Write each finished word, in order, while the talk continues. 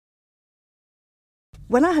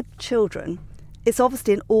when I had children, it's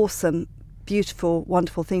obviously an awesome, beautiful,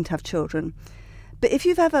 wonderful thing to have children. But if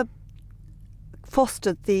you've ever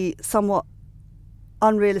fostered the somewhat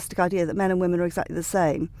unrealistic idea that men and women are exactly the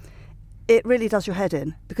same, it really does your head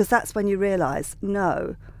in, because that's when you realise,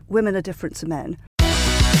 no, women are different to men.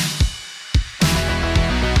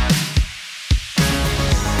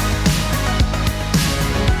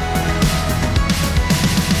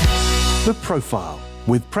 The Profile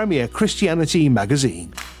with Premier Christianity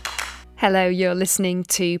Magazine. Hello, you're listening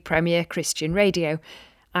to Premier Christian Radio.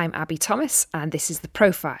 I'm Abi Thomas, and this is The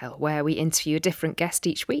Profile, where we interview a different guest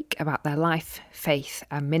each week about their life, faith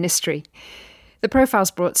and ministry. The Profile is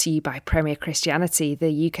brought to you by Premier Christianity,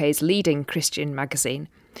 the UK's leading Christian magazine.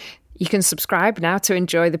 You can subscribe now to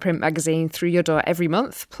enjoy the print magazine through your door every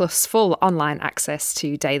month, plus full online access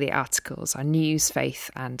to daily articles on news, faith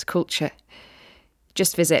and culture.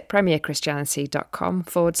 Just visit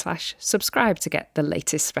premierchristianity.com/subscribe to get the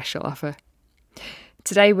latest special offer.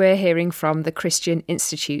 Today we're hearing from the Christian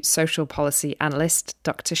Institute social policy analyst,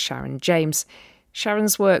 Dr. Sharon James.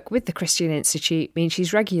 Sharon's work with the Christian Institute means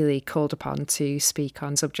she's regularly called upon to speak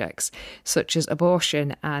on subjects such as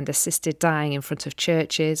abortion and assisted dying in front of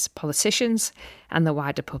churches, politicians and the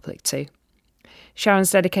wider public too.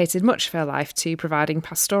 Sharon's dedicated much of her life to providing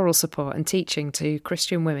pastoral support and teaching to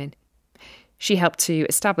Christian women. She helped to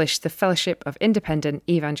establish the Fellowship of Independent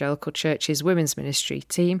Evangelical Churches Women's Ministry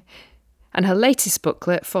team, and her latest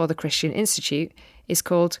booklet for the Christian Institute is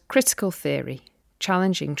called Critical Theory,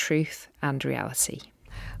 Challenging Truth and Reality.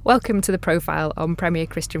 Welcome to The Profile on Premier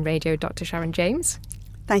Christian Radio, Dr. Sharon James.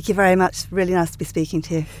 Thank you very much. Really nice to be speaking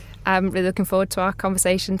to you. I'm really looking forward to our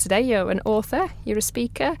conversation today. You're an author, you're a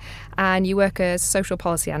speaker, and you work as social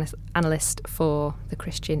policy analyst for the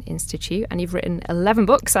Christian Institute, and you've written 11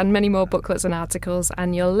 books and many more booklets and articles,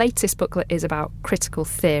 and your latest booklet is about critical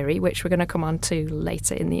theory, which we're going to come on to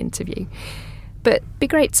later in the interview. But it'd be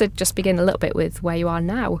great to just begin a little bit with where you are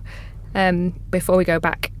now, before we go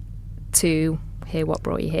back to hear what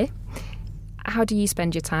brought you here. How do you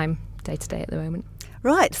spend your time day to day at the moment?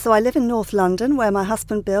 Right, so I live in North London, where my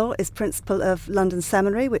husband Bill is principal of London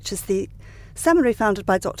Seminary, which is the seminary founded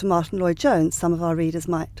by Dr. Martin Lloyd-Jones. Some of our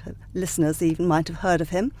listeners even might have heard of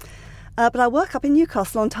him. But I work up in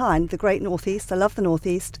Newcastle on Tyne, the great North East. I love the North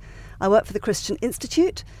East. I work for the Christian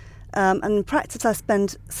Institute, and in practice I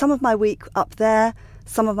spend some of my week up there,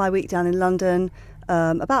 some of my week down in London,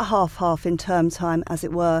 about half in term time, as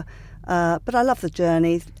it were. But I love the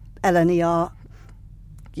journey, LNER.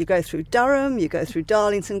 You go through Durham, you go through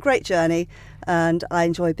Darlington, great journey, and I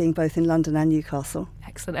enjoy being both in London and Newcastle.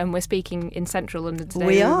 Excellent, and we're speaking in central London today.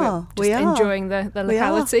 We are. Enjoying the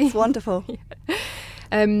locality. We are. It's wonderful.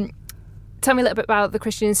 Tell me a little bit about the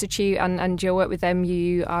Christian Institute and your work with them.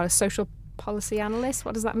 You are a social policy analyst.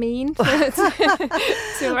 What does that mean to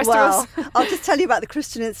the rest of us? I'll just tell you about the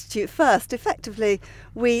Christian Institute first. Effectively,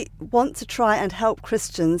 we want to try and help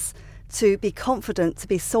Christians to be confident, to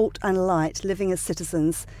be salt and light, living as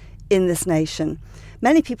citizens in this nation.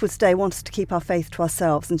 Many people today want us to keep our faith to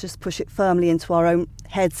ourselves and just push it firmly into our own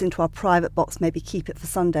heads, into our private box, maybe keep it for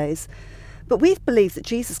Sundays. But we believe that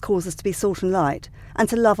Jesus calls us to be salt and light and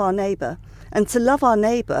to love our neighbour. And to love our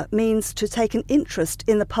neighbour means to take an interest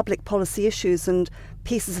in the public policy issues and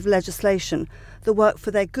pieces of legislation that work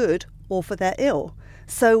for their good or for their ill.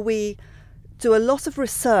 So we do a lot of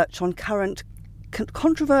research on current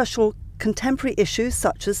controversial contemporary issues,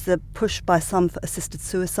 such as the push by some for assisted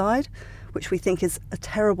suicide, which we think is a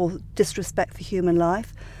terrible disrespect for human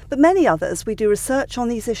life. But many others, we do research on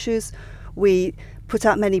these issues. We put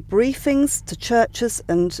out many briefings to churches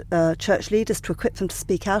and church leaders to equip them to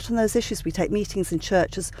speak out on those issues. We take meetings in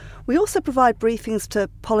churches. We also provide briefings to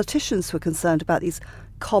politicians who are concerned about these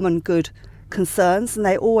common good concerns, and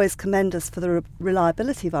they always commend us for the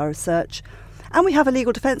reliability of our research. And we have a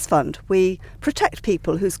legal defence fund. We protect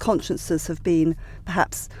people whose consciences have been,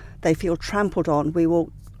 perhaps they feel trampled on. We will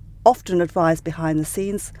often advise behind the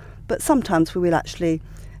scenes, but sometimes we will actually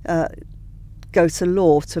go to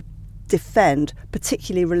law to defend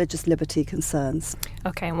particularly religious liberty concerns.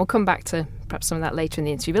 OK, and we'll come back to perhaps some of that later in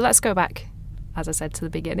the interview, but let's go back, as I said, to the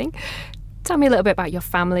beginning. Tell me a little bit about your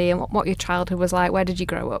family and what your childhood was like. Where did you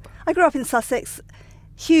grow up? I grew up in Sussex,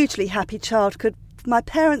 hugely happy childhood. My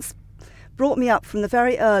parents brought me up from the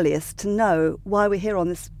very earliest to know why we're here on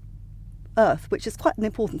this earth, which is quite an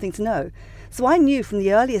important thing to know. So I knew from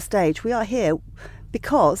the earliest age we are here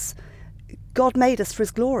because God made us for his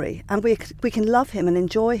glory, and we can love him and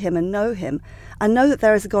enjoy him and know that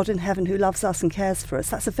there is a God in heaven who loves us and cares for us.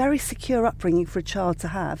 That's a very secure upbringing for a child to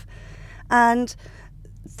have. And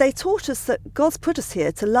they taught us that God's put us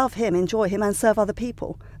here to love him, enjoy him, and serve other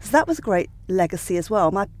people. So that was a great legacy as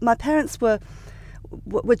well. My parents were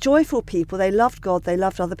joyful people. They loved God, they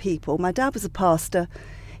loved other people. My dad was a pastor.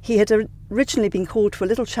 He had originally been called to a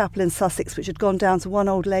little chapel in Sussex, which had gone down to one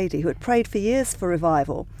old lady who had prayed for years for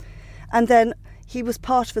revival. And then he was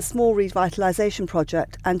part of a small revitalisation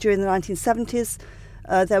project. And during the 1970s,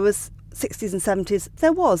 60s and 70s,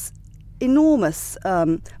 there was enormous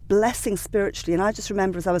blessing spiritually. And I just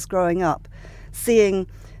remember as I was growing up, seeing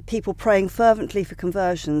people praying fervently for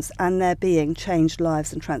conversions and there being changed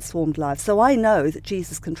lives and transformed lives. So I know that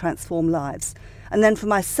Jesus can transform lives. And then for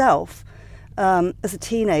myself, as a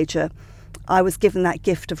teenager, I was given that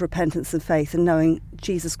gift of repentance and faith, and knowing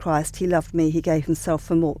Jesus Christ, he loved me, he gave himself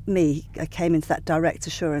for me. I came into that direct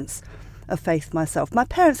assurance of faith myself. My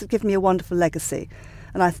parents have given me a wonderful legacy,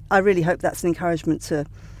 and I really hope that's an encouragement to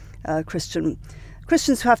Christians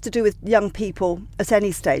who have to do with young people at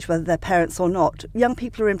any stage, whether they're parents or not. Young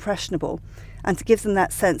people are impressionable, and to give them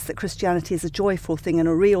that sense that Christianity is a joyful thing and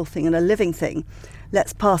a real thing and a living thing,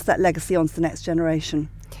 let's pass that legacy on to the next generation.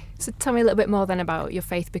 So tell me a little bit more then about your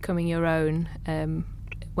faith becoming your own,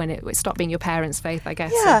 when it stopped being your parents' faith, I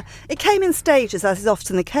guess. Yeah, it came in stages, as is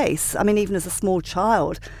often the case. I mean, even as a small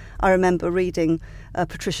child, I remember reading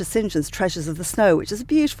Patricia St. John's Treasures of the Snow, which is a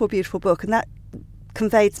beautiful, beautiful book, and that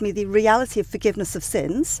conveyed to me the reality of forgiveness of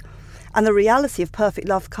sins and the reality of perfect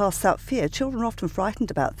love casts out fear. Children are often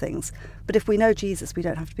frightened about things, but if we know Jesus, we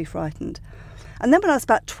don't have to be frightened. And then when I was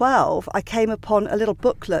about 12, I came upon a little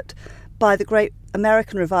booklet by the great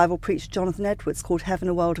American revival preacher Jonathan Edwards called Heaven,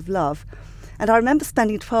 a World of Love. And I remember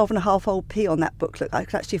spending 12.5p on that booklet. I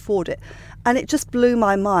could actually afford it. And it just blew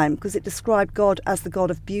my mind because it described God as the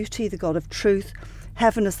God of beauty, the God of truth,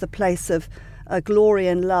 heaven as the place of glory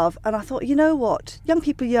and love. And I thought, you know what? Young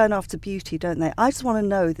people yearn after beauty, don't they? I just want to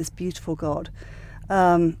know this beautiful God.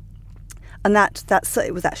 And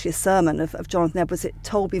it was actually a sermon of Jonathan Edwards. It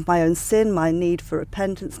told me of my own sin, my need for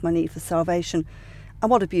repentance, my need for salvation, and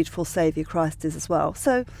what a beautiful Saviour Christ is as well.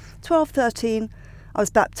 So 12, 13, I was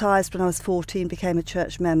baptised. When I was 14, became a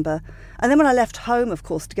church member. And then when I left home, of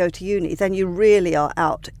course, to go to uni, then you really are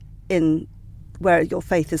out in where your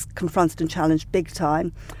faith is confronted and challenged big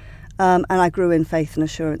time. And I grew in faith and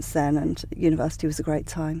assurance then, and university was a great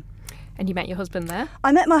time. And you met your husband there?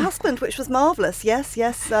 I met my husband, which was marvellous. Yes,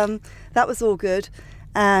 that was all good.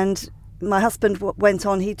 And my husband went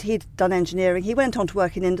on, he'd done engineering. He went on to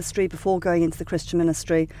work in industry before going into the Christian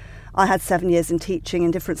ministry. I had 7 years in teaching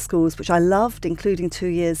in different schools, which I loved, including 2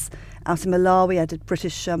 years out in Malawi. I did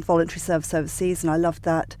British voluntary service overseas, and I loved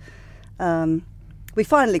that. We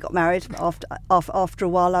finally got married after a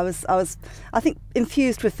while. I was, I think,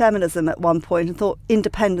 infused with feminism at one point and thought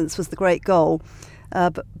independence was the great goal.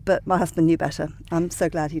 But my husband knew better. I'm so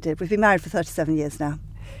glad he did. We've been married for 37 years now.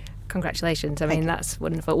 Congratulations. I mean, that's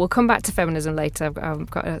wonderful. We'll come back to feminism later. I've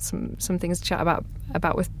got some things to chat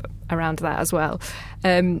about with around that as well.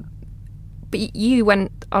 But you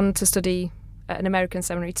went on to study at an American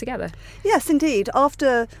seminary together. Yes, indeed.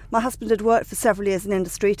 After my husband had worked for several years in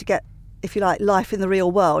industry to get, if you like, life in the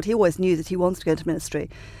real world, he always knew that he wanted to go into ministry.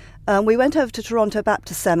 We went over to Toronto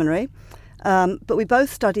Baptist Seminary, but we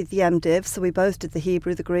both studied the MDiv, so we both did the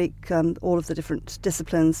Hebrew, the Greek, all of the different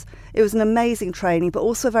disciplines. It was an amazing training, but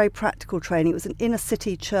also a very practical training. It was an inner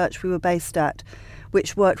city church we were based at,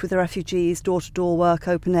 which worked with the refugees, door-to-door work,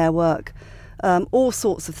 open-air work, all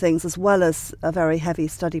sorts of things, as well as a very heavy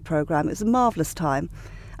study programme. It was a marvellous time.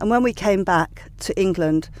 And when we came back to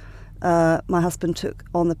England, my husband took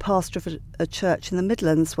on the pastor of a church in the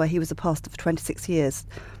Midlands, where he was a pastor for 26 years.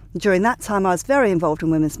 During that time, I was very involved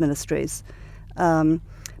in women's ministries,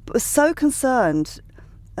 but was so concerned,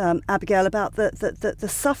 Abigail, about the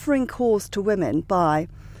suffering caused to women by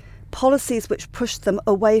policies which pushed them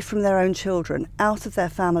away from their own children, out of their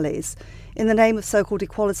families. In the name of so-called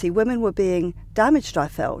equality, women were being damaged, I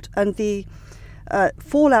felt, and the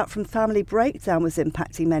fallout from family breakdown was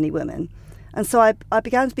impacting many women. And so I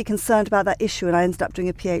began to be concerned about that issue, and I ended up doing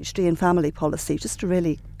a PhD in family policy just to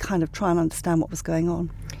really kind of try and understand what was going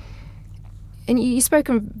on. And you've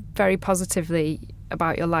spoken very positively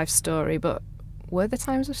about your life story, but were there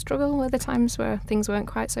times of struggle? Were there times where things weren't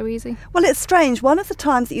quite so easy? Well, it's strange. One of the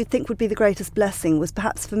times that you'd think would be the greatest blessing was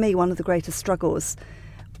perhaps for me one of the greatest struggles.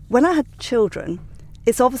 When I had children,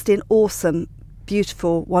 it's obviously an awesome,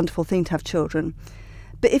 beautiful, wonderful thing to have children.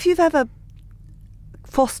 But if you've ever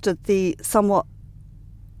fostered the somewhat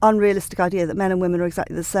unrealistic idea that men and women are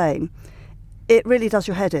exactly the same, it really does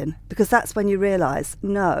your head in, because that's when you realise,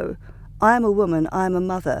 no, I am a woman, I am a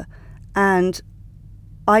mother, and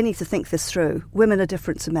I need to think this through. Women are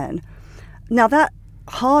different to men. Now, that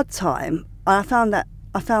hard time, I found that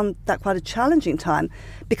I found that quite a challenging time,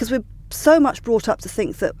 because we're so much brought up to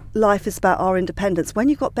think that life is about our independence. When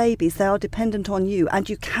you've got babies, they are dependent on you, and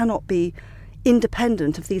you cannot be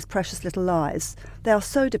independent of these precious little lives. They are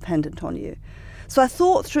so dependent on you. So I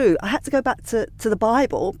thought through, I had to go back to the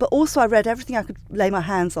Bible, but also I read everything I could lay my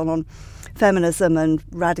hands on feminism and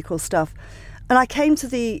radical stuff. And I came to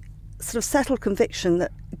the sort of settled conviction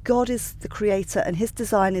that God is the creator and his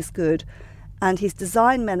design is good, and he's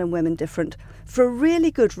designed men and women different for a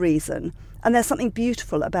really good reason. And there's something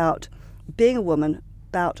beautiful about being a woman,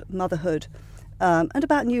 about motherhood, and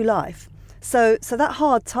about new life. So that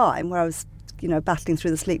hard time where I was, battling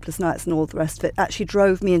through the sleepless nights and all the rest of it, actually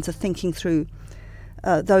drove me into thinking through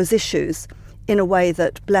those issues in a way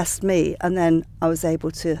that blessed me. And then I was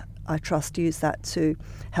able to, I trust, use that to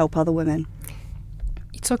help other women.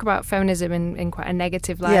 You talk about feminism in quite a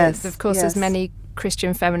negative light. Yes, of course, yes. There's many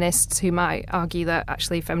Christian feminists who might argue that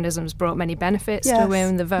actually feminism's brought many benefits to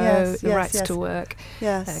women, the vote, the rights to work,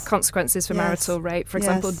 consequences for marital rape, for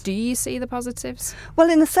example. Do you see the positives? Well,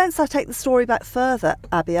 in a sense, I take the story back further,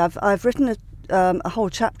 Abi. I've written a whole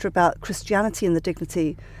chapter about Christianity and the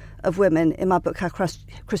dignity of women in my book, How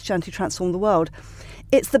Christianity Transformed the World.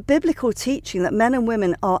 It's the biblical teaching that men and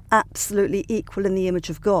women are absolutely equal in the image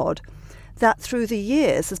of God, that through the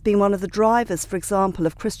years has been one of the drivers, for example,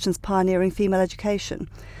 of Christians pioneering female education.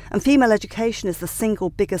 And female education is the single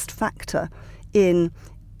biggest factor in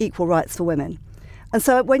equal rights for women. And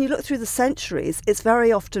so when you look through the centuries, it's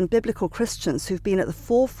very often biblical Christians who've been at the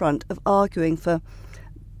forefront of arguing for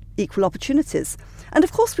equal opportunities. And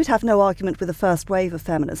of course we'd have no argument with the first wave of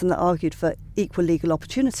feminism that argued for equal legal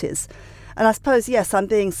opportunities. And I suppose, yes, I'm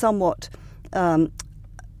being somewhat...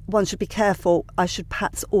 one should be careful. I should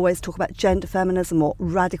perhaps always talk about gender feminism or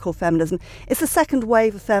radical feminism. It's the second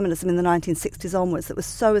wave of feminism in the 1960s onwards that was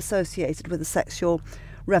so associated with the sexual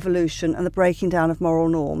revolution and the breaking down of moral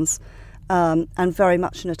norms, and very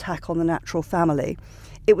much an attack on the natural family.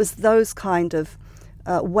 It was those kind of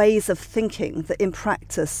ways of thinking that in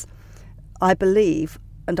practice, I believe,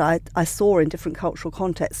 and I saw in different cultural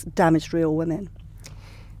contexts, damaged real women.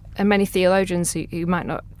 And many theologians who might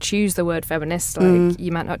not choose the word feminist, like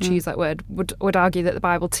you might not choose that word, would argue that the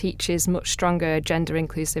Bible teaches much stronger gender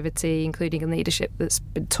inclusivity, including in leadership, that's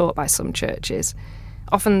been taught by some churches.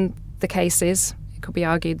 Often the case is, it could be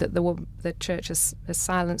argued that the church has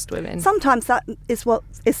silenced women. Sometimes that is what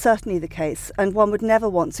is certainly the case, and one would never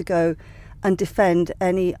want to go and defend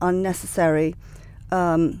any unnecessary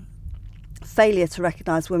failure to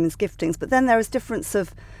recognise women's giftings. But then there is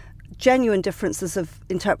genuine differences of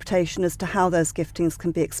interpretation as to how those giftings can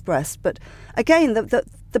be expressed. But again,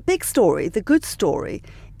 the big story, the good story,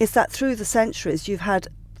 is that through the centuries you've had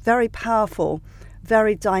very powerful,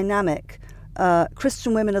 very dynamic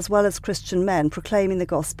Christian women as well as Christian men proclaiming the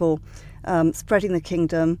gospel, spreading the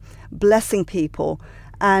kingdom, blessing people.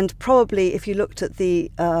 And probably if you looked at the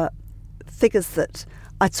figures that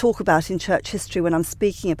I talk about in church history when I'm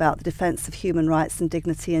speaking about the defence of human rights and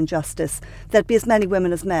dignity and justice, there'd be as many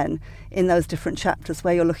women as men in those different chapters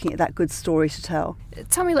where you're looking at that good story to tell.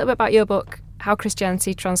 Tell me a little bit about your book, How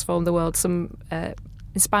Christianity Transformed the World, some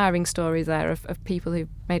inspiring stories there of people who've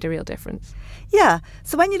made a real difference. Yeah,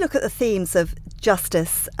 so when you look at the themes of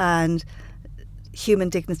justice and human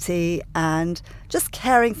dignity and just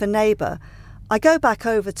caring for neighbour, I go back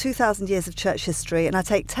over 2,000 years of church history and I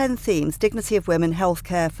take 10 themes: dignity of women,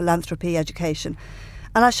 healthcare, philanthropy, education.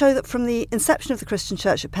 And I show that from the inception of the Christian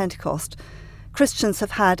church at Pentecost, Christians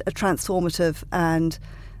have had a transformative and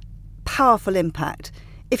powerful impact.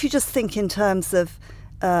 If you just think in terms of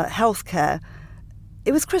healthcare,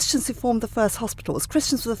 it was Christians who formed the first hospitals.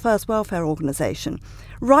 Christians were the first welfare organisation.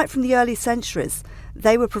 Right from the early centuries,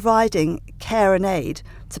 they were providing care and aid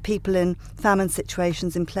to people in famine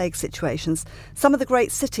situations, in plague situations. Some of the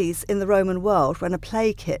great cities in the Roman world, when a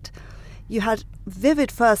plague hit, you had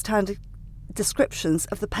vivid first-hand descriptions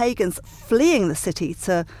of the pagans fleeing the city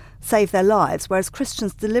to save their lives, whereas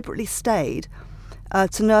Christians deliberately stayed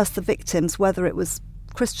to nurse the victims, whether it was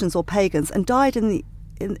Christians or pagans, and died in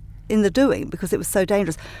the doing because it was so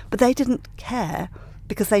dangerous. But they didn't care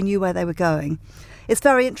because they knew where they were going. It's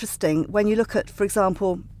very interesting when you look at, for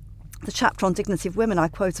example, the chapter on dignity of women. I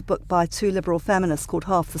quote a book by two liberal feminists called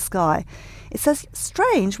Half the Sky. It says,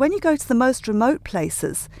 strange, when you go to the most remote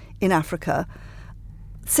places in Africa,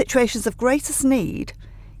 situations of greatest need,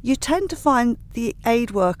 you tend to find the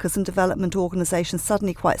aid workers and development organisations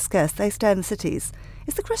suddenly quite scarce. They stay in the cities.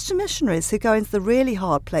 It's the Christian missionaries who go into the really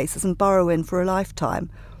hard places and burrow in for a lifetime.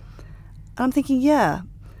 And I'm thinking, yeah,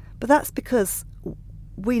 but that's because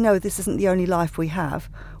we know this isn't the only life we have.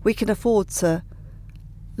 We can afford to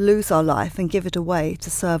lose our life and give it away to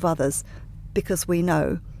serve others. because we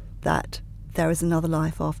know that there is another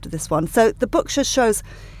life after this one. So the book just shows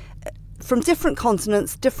from different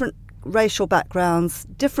continents, different racial backgrounds,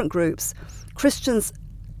 different groups, Christians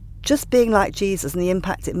just being like Jesus and the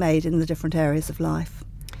impact it made in the different areas of life.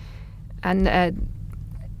 And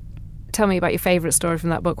tell me about your favourite story from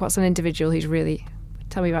that book. Tell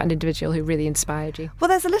me about an individual who really inspired you. Well,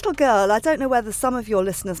 there's a little girl. I don't know whether some of your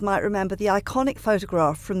listeners might remember the iconic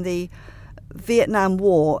photograph from the Vietnam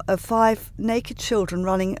War of 5 naked children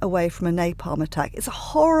running away from a napalm attack. It's a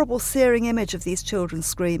horrible, searing image of these children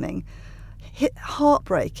screaming.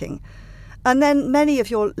 Heartbreaking. And then many of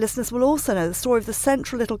your listeners will also know the story of the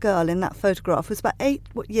central little girl in that photograph who was about 8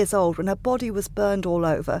 years old when her body was burned all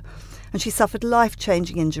over and she suffered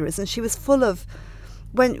life-changing injuries, and she was full of...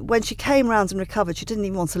 When she came round and recovered, she didn't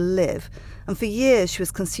even want to live. And for years she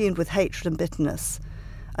was consumed with hatred and bitterness.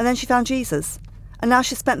 And then she found Jesus. And now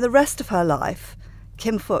she spent the rest of her life,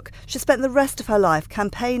 Kim Phuc, she spent the rest of her life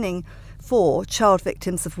campaigning for child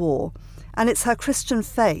victims of war. And it's her Christian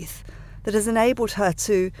faith that has enabled her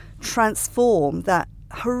to transform that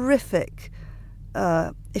horrific,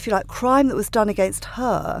 if you like, crime that was done against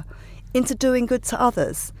her into doing good to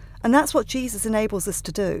others. And that's what Jesus enables us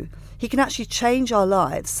to do. He can actually change our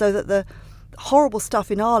lives so that the horrible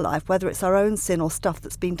stuff in our life, whether it's our own sin or stuff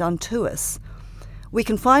that's been done to us, we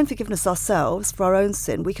can find forgiveness ourselves for our own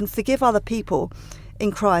sin. We can forgive other people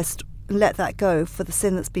in Christ and let that go for the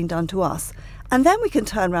sin that's been done to us. And then we can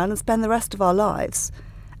turn around and spend the rest of our lives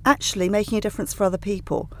actually making a difference for other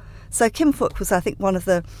people. So Kim Phuc was, I think, one of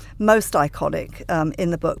the most iconic in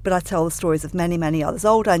the book, but I tell the stories of many, many others,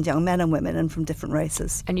 old and young, men and women, and from different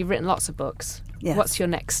races. And you've written lots of books. Yes. What's your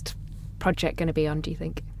next project going to be on, do you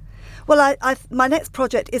think? Well, my next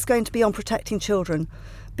project is going to be on protecting children,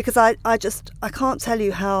 because I can't tell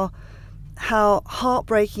you how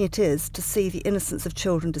heartbreaking it is to see the innocence of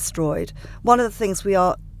children destroyed. One of the things we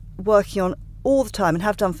are working on all the time and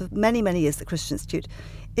have done for many, many years at the Christian Institute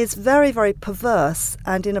is very, very perverse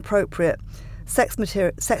and inappropriate sex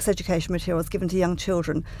education materials given to young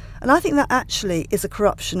children. And I think that actually is a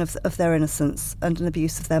corruption of their innocence and an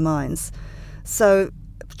abuse of their minds. So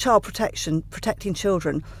child protection, protecting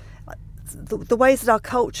children, the ways that our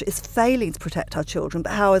culture is failing to protect our children,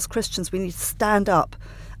 but how as Christians we need to stand up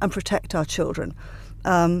and protect our children.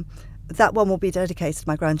 That one will be dedicated to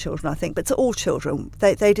my grandchildren, I think, but to all children.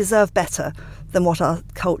 They deserve better than what our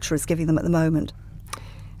culture is giving them at the moment.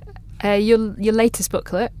 Your latest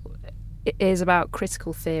booklet is about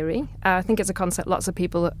critical theory. I think it's a concept lots of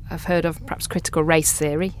people have heard of, perhaps critical race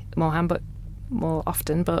theory more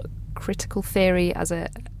often, but critical theory as a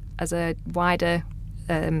wider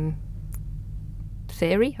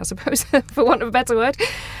theory, I suppose, for want of a better word.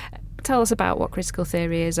 Tell us about what critical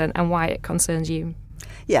theory is and why it concerns you.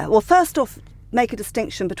 Yeah, well, first off, make a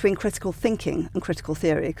distinction between critical thinking and critical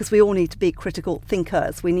theory, because we all need to be critical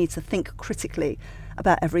thinkers. We need to think critically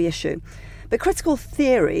about every issue. But critical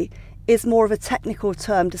theory is more of a technical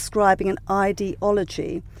term describing an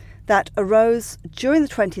ideology that arose during the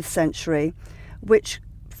 20th century, which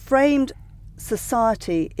framed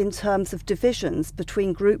society in terms of divisions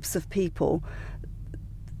between groups of people,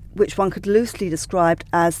 which one could loosely describe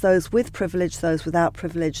as those with privilege, those without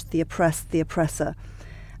privilege, the oppressed, the oppressor.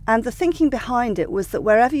 And the thinking behind it was that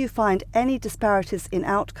wherever you find any disparities in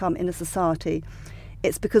outcome in a society,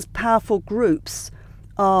 it's because powerful groups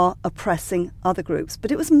are oppressing other groups.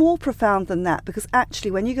 But it was more profound than that, because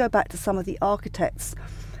actually when you go back to some of the architects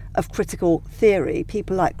of critical theory,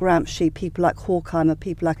 people like Gramsci, people like Horkheimer,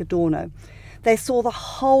 people like Adorno, they saw the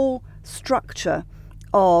whole structure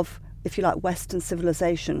of, if you like, Western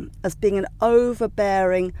civilization as being an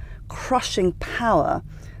overbearing, crushing power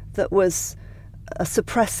that was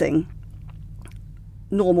suppressing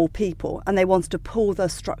normal people, and they wanted to pull the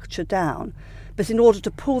structure down. But in order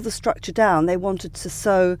to pull the structure down, they wanted to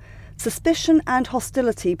sow suspicion and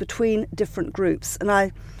hostility between different groups. And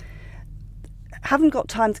I haven't got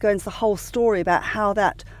time to go into the whole story about how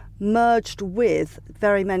that merged with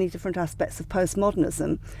very many different aspects of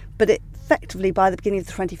postmodernism, but effectively by the beginning of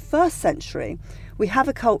the 21st century, we have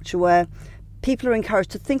a culture where people are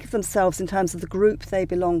encouraged to think of themselves in terms of the group they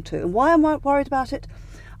belong to. And why am I worried about it?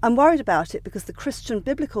 I'm worried about it because the Christian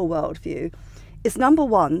biblical worldview is, number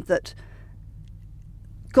one, that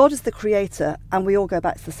God is the creator and we all go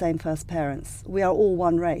back to the same first parents. We are all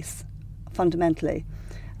one race, fundamentally.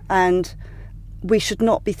 And we should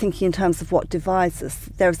not be thinking in terms of what divides us.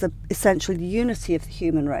 There is essentially the unity of the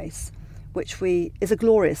human race, which is a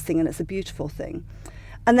glorious thing and it's a beautiful thing.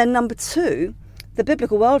 And then number two, the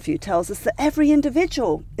biblical worldview tells us that every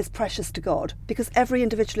individual is precious to God because every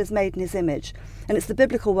individual is made in his image. And it's the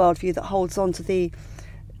biblical worldview that holds on to the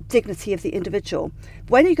dignity of the individual.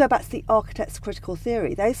 When you go back to the architects of critical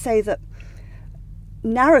theory, they say that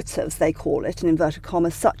narratives, they call it, in inverted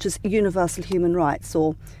commas, such as universal human rights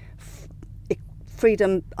or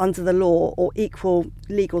freedom under the law or equal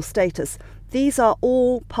legal status, these are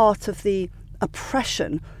all part of the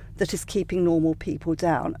oppression that is keeping normal people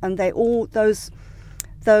down, and those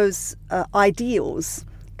ideals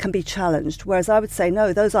can be challenged. Whereas I would say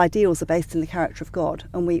no, those ideals are based in the character of God,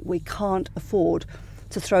 and we can't afford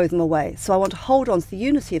to throw them away. So I want to hold on to the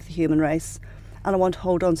unity of the human race, and I want to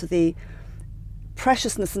hold on to the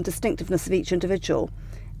preciousness and distinctiveness of each individual.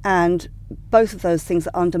 And both of those things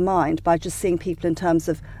are undermined by just seeing people in terms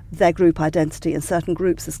of their group identity, and certain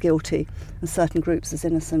groups as guilty and certain groups as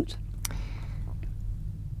innocent.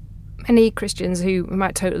 Many Christians who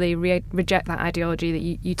might totally reject that ideology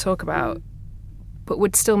that you talk about, but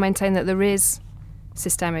would still maintain that there is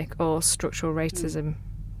systemic or structural racism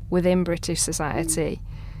within British society.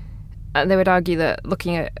 And they would argue that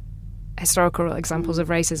looking at historical examples of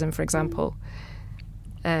racism, for example,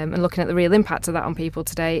 and looking at the real impact of that on people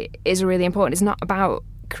today is really important. It's not about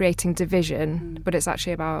creating division, but it's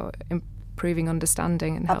actually about improving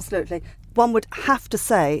understanding and help. Absolutely. One would have to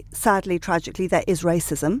say, sadly, tragically, there is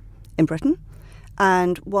racism in Britain,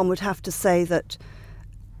 and one would have to say that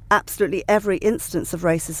absolutely every instance of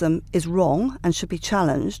racism is wrong and should be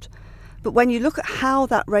challenged. But when you look at how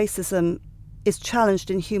that racism is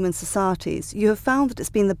challenged in human societies, you have found that it's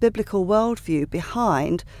been the biblical worldview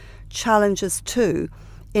behind challenges to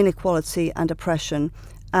inequality and oppression,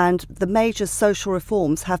 and the major social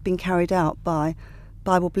reforms have been carried out by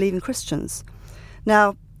Bible-believing Christians.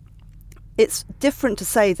 Now, it's different to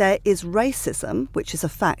say there is racism, which is a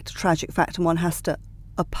fact, a tragic fact, and one has to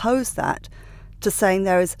oppose that, to saying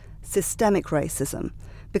there is systemic racism.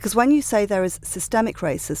 Because when you say there is systemic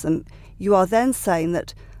racism, you are then saying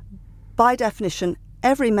that, by definition,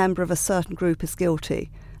 every member of a certain group is guilty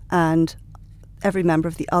and every member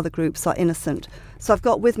of the other groups are innocent. So I've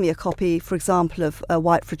got with me a copy, for example, of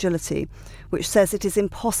White Fragility, which says it is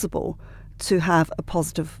impossible to have a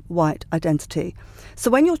positive white identity. So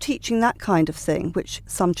when you're teaching that kind of thing, which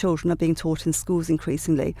some children are being taught in schools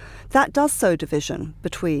increasingly, that does sow division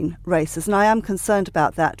between races, and I am concerned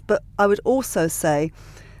about that. But I would also say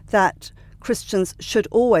that Christians should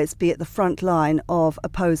always be at the front line of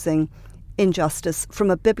opposing injustice from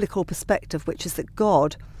a biblical perspective, which is that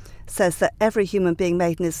God says that every human being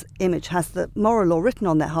made in his image has the moral law written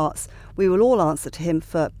on their hearts. We will all answer to him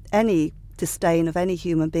for any disdain of any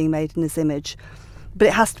human being made in his image. But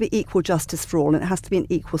it has to be equal justice for all, and it has to be an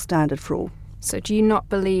equal standard for all. So do you not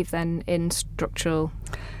believe then in structural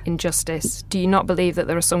injustice? Do you not believe that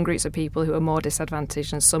there are some groups of people who are more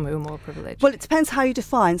disadvantaged and some who are more privileged? Well, it depends how you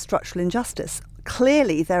define structural injustice.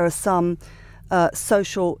 Clearly, there are some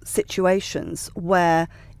social situations where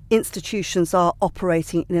institutions are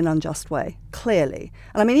operating in an unjust way, clearly.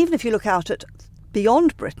 And I mean, even if you look out at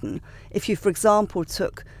beyond Britain, if you, for example,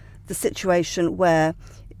 took the situation where,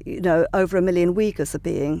 over 1 million Uyghurs are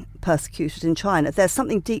being persecuted in China, there's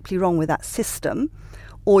something deeply wrong with that system.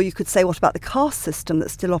 Or you could say, what about the caste system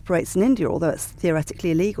that still operates in India, although it's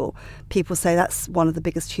theoretically illegal? People say that's one of the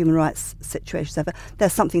biggest human rights situations ever.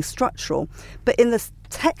 There's something structural. But in the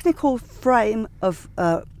technical frame of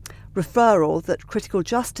referral that critical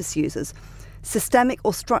justice uses, systemic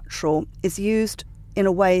or structural is used in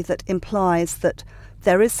a way that implies that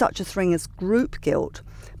there is such a thing as group guilt,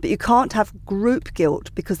 but you can't have group guilt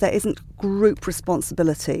because there isn't group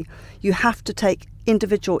responsibility. You have to take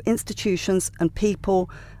individual institutions and people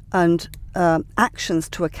and actions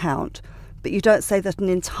to account, but you don't say that an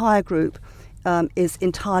entire group is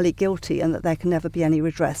entirely guilty and that there can never be any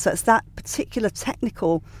redress. So it's that particular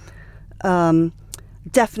technical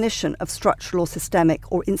definition of structural or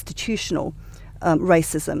systemic or institutional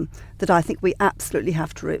racism that I think we absolutely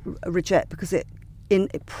have to reject, because it in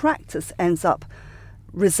practice ends up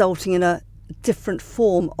resulting in a different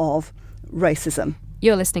form of racism.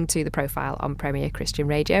 You're listening to The Profile on Premier Christian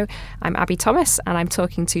Radio. I'm Abi Thomas, and I'm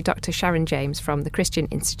talking to Dr. Sharon James from the Christian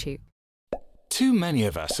Institute. Too many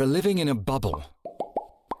of us are living in a bubble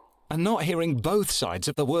and not hearing both sides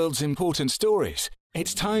of the world's important stories.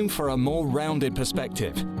 It's time for a more rounded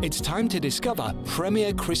perspective. It's time to discover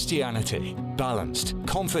Premier Christianity. Balanced,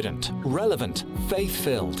 confident, relevant,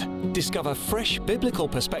 faith-filled. Discover fresh biblical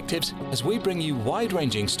perspectives as we bring you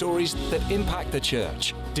wide-ranging stories that impact the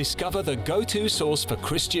church. Discover the go-to source for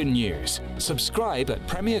Christian news. Subscribe at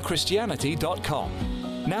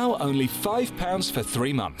premierchristianity.com. Now only £5 for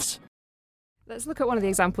 3 months. Let's look at one of the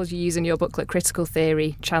examples you use in your booklet, Critical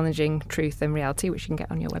Theory, Challenging Truth and Reality, which you can get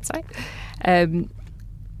on your website.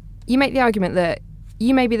 You make the argument that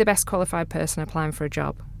you may be the best qualified person applying for a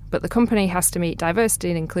job, but the company has to meet diversity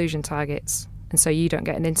and inclusion targets, and so you don't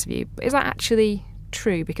get an interview. But is that actually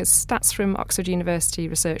true? Because stats from Oxford University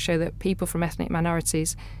research show that people from ethnic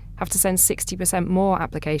minorities have to send 60% more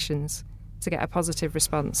applications to get a positive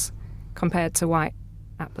response compared to white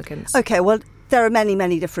applicants. OK, well, there are many,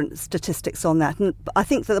 many different statistics on that. And I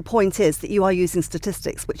think that the point is that you are using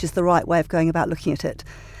statistics, which is the right way of going about looking at it.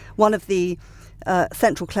 One of the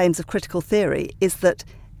central claims of critical theory is that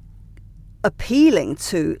appealing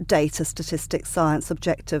to data, statistics, science,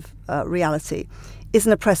 objective reality is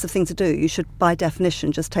an oppressive thing to do. You should, by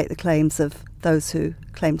definition, just take the claims of those who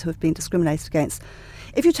claim to have been discriminated against.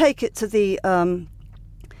 If you take it to the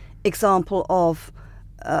example of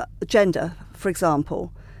gender, for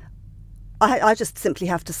example, I just simply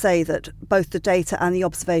have to say that both the data and the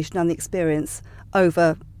observation and the experience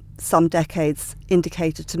over some decades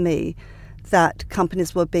indicated to me that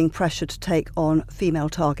companies were being pressured to take on female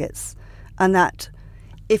targets, and that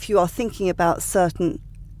if you are thinking about certain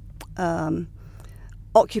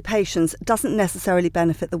occupations, it doesn't necessarily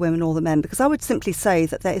benefit the women or the men, because I would simply say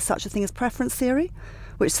that there is such a thing as preference theory,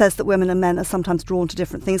 which says that women and men are sometimes drawn to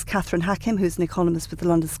different things. Catherine Hakim, who's an economist with the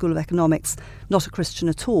London School of Economics, not a Christian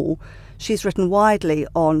at all, she's written widely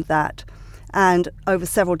on that. And over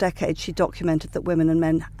several decades, she documented that women and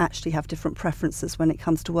men actually have different preferences when it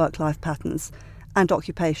comes to work-life patterns and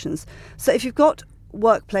occupations. So if you've got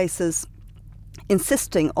workplaces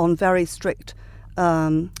insisting on very strict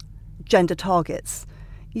gender targets,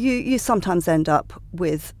 you sometimes end up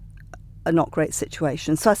with a not great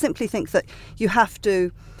situation. So I simply think that you have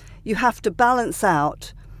to balance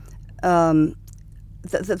out.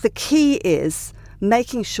 The key is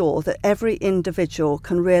making sure that every individual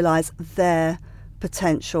can realise their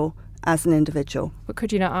potential as an individual. But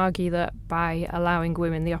could you not argue that by allowing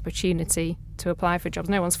women the opportunity to apply for jobs,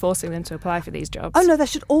 no one's forcing them to apply for these jobs? Oh no, there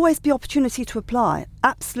should always be opportunity to apply,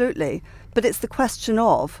 absolutely. But it's the question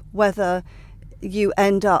of whether you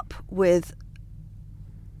end up with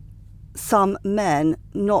some men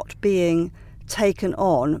not being taken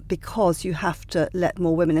on because you have to let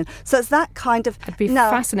more women in. So it's that kind of... I'd be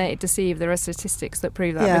fascinated to see if there are statistics that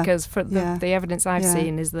prove that, because the evidence I've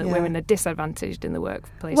seen is that women are disadvantaged in the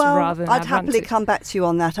workplace rather than I'd happily come back to you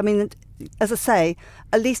on that. I mean, as I say,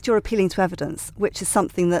 at least you're appealing to evidence, which is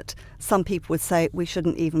something that some people would say we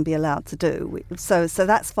shouldn't even be allowed to do. So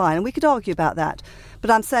that's fine, and we could argue about that. But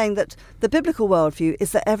I'm saying that the biblical worldview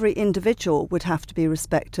is that every individual would have to be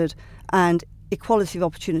respected, and equality of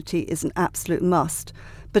opportunity is an absolute must.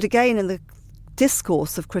 But again, in the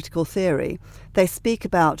discourse of critical theory, they speak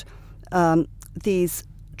about these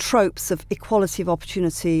tropes of equality of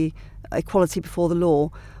opportunity, equality before the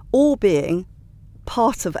law, all being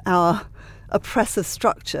part of our oppressive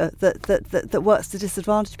structure that works to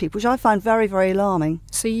disadvantage people, which I find very, very alarming.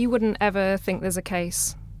 So you wouldn't ever think there's a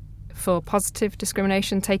case for positive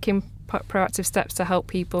discrimination, taking proactive steps to help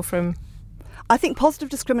people from... I think positive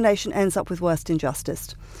discrimination ends up with worst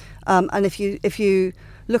injustice. And if you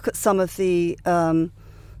look at some of the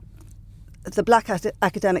black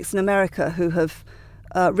academics in America who have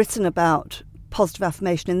written about positive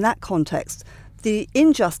affirmation in that context, the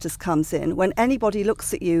injustice comes in when anybody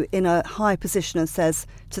looks at you in a high position and says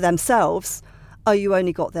to themselves, oh, you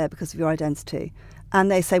only got there because of your identity. And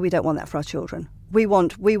they say, we don't want that for our children. We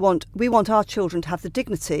want our children to have the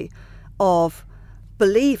dignity of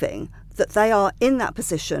believing that they are in that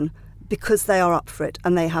position because they are up for it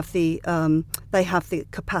and they have the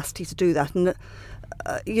capacity to do that. And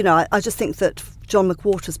I just think that John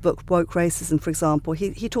McWhorter's book Woke Racism, for example,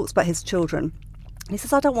 he talks about his children. He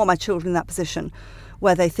says, I don't want my children in that position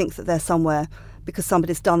where they think that they're somewhere because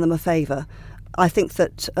somebody's done them a favour. I think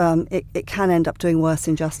that it can end up doing worse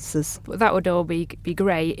injustices. But that would all be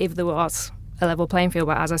great if there was a level playing field.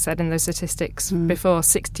 But as I said in those statistics before,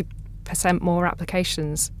 60% more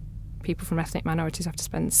applications. People from ethnic minorities have to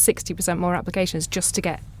spend 60% more applications just to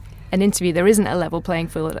get an interview. There isn't a level playing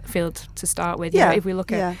field to start with. If we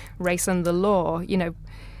look at race and the law,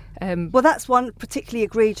 well, that's one particularly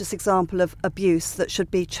egregious example of abuse that should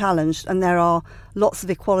be challenged, and there are lots of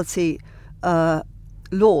equality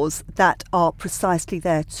laws that are precisely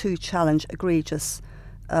there to challenge egregious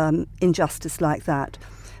injustice like that.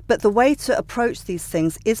 But the way to approach these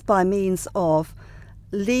things is by means of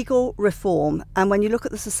legal reform, and when you look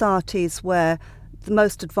at the societies where the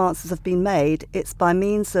most advances have been made, it's by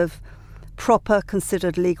means of proper,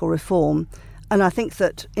 considered legal reform. And I think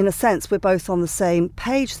that, in a sense, we're both on the same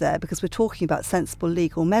page there because we're talking about sensible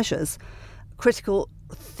legal measures. Critical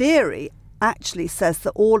theory actually says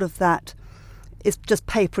that all of that is just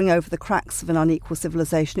papering over the cracks of an unequal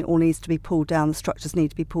civilization. It all needs to be pulled down. The structures need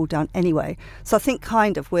to be pulled down anyway. So I think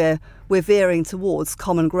kind of we're veering towards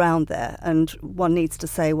common ground there, and one needs to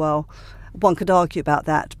say, well, one could argue about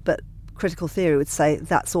that, but critical theory would say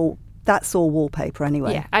that's all wallpaper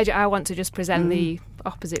anyway. Yeah, I want to just present the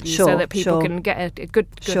opposite view, Sure, so that people sure. can get a good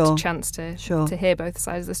Sure, chance to sure. hear both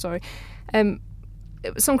sides of the story.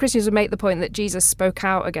 Some Christians would make the point that Jesus spoke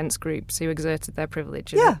out against groups who exerted their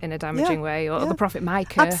privilege in a damaging way, or the prophet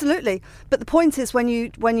Micah. Absolutely. But the point is, when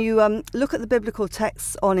you look at the biblical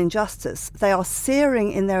texts on injustice, they are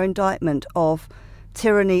searing in their indictment of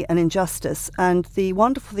tyranny and injustice. And the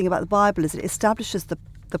wonderful thing about the Bible is it establishes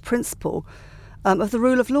the principle of the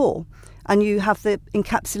rule of law. And you have the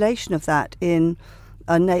encapsulation of that in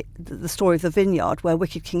the story of the vineyard, where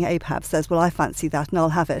wicked King Ahab says, well, I fancy that and I'll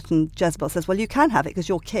have it. And Jezebel says, well, you can have it because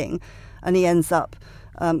you're king. And he ends up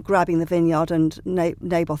grabbing the vineyard, and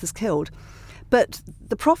Naboth is killed. But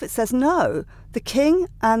the prophet says, no, the king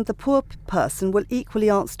and the poor person will equally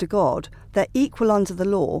answer to God. They're equal under the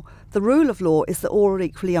law. The rule of law is that all are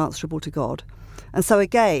equally answerable to God. And so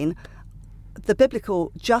again, the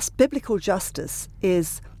biblical justice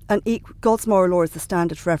is God's moral law is the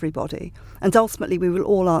standard for everybody. And ultimately we will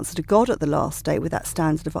all answer to God at the last day with that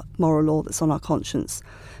standard of moral law that's on our conscience.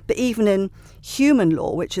 But even in human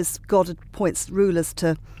law, which is God appoints rulers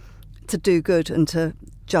to do good and to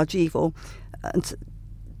judge evil and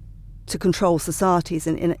to control societies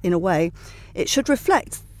in a way, it should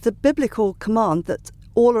reflect the biblical command that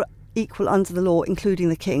all are equal under the law, including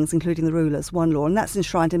the kings, including the rulers, one law. And that's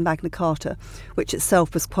enshrined in Magna Carta, which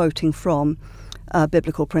itself was quoting from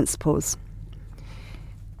biblical principles.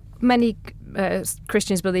 Many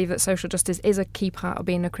Christians believe that social justice is a key part of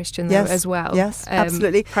being a Christian, though, as well. Yes,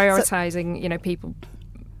 absolutely. Prioritising, people,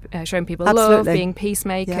 showing people Absolutely. love, being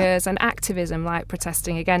peacemakers, and activism, like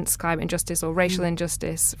protesting against climate injustice or racial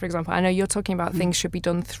injustice, for example. I know you're talking about things should be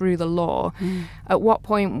done through the law. At what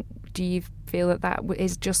point do you feel that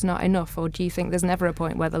is just not enough, or do you think there's never a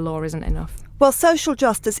point where the law isn't enough? Well, social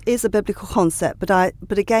justice is a biblical concept,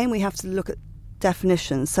 but again we have to look at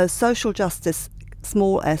definitions. So social justice,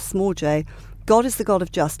 small s, small j, God is the God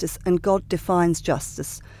of justice, and God defines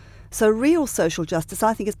justice. So real social justice,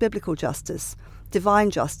 I think, is biblical justice, divine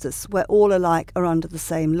justice, where all alike are under the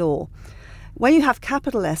same law. When you have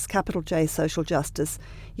capital S, capital J social justice,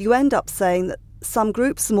 you end up saying that some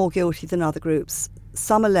groups are more guilty than other groups,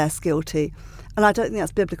 some are less guilty, and I don't think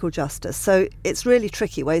that's biblical justice. So it's really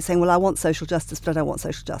tricky where you're saying, well, I want social justice, but I don't want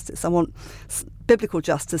social justice. I want biblical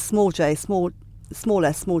justice, small j, small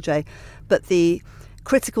s, small j. But the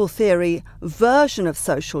critical theory version of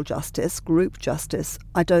social justice, group justice,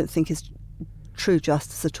 I don't think is true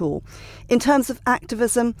justice at all. In terms of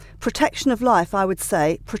activism, protection of life, I would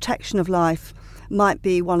say protection of life might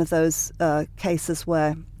be one of those cases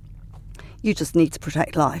where you just need to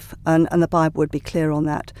protect life, and the Bible would be clear on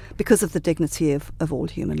that because of the dignity of all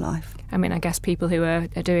human life. I mean, I guess people who are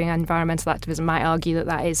doing environmental activism might argue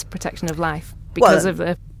that is protection of life because of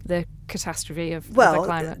the catastrophe of the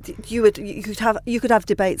climate. You could have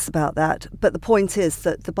debates about that, but the point is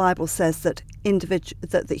that the Bible says that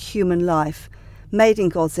that human life, made in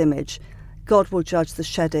God's image, God will judge the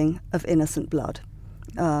shedding of innocent blood.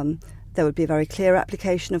 There would be a very clear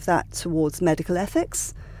application of that towards medical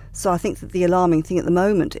ethics. So I think that the alarming thing at the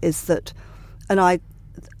moment is that a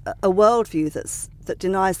worldview that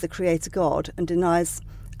denies the Creator God and denies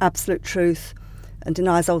absolute truth and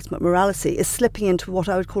denies ultimate morality is slipping into what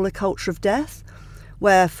I would call a culture of death,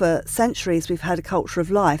 where for centuries we've had a culture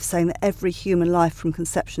of life saying that every human life from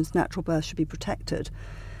conception to natural birth should be protected.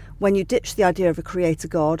 When you ditch the idea of a Creator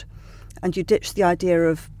God and you ditch the idea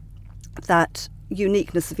of that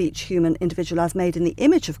uniqueness of each human individual as made in the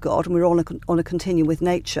image of God, and we're all on a continuum with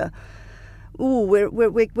nature,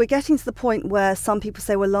 we're getting to the point where some people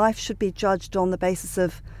say, well, life should be judged on the basis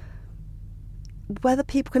of whether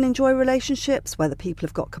people can enjoy relationships, whether people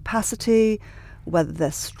have got capacity, whether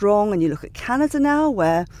they're strong. And you look at Canada now,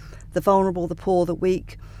 where the vulnerable, the poor, the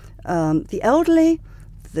weak, the elderly,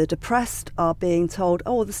 the depressed are being told,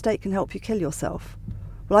 oh, the state can help you kill yourself.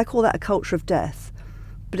 Well, I call that a culture of death,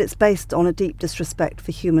 but it's based on a deep disrespect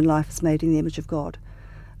for human life as made in the image of God.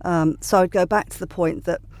 So I'd go back to the point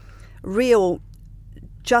that real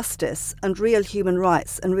justice and real human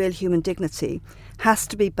rights and real human dignity has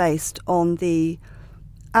to be based on the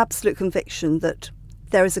absolute conviction that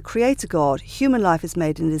there is a Creator God, human life is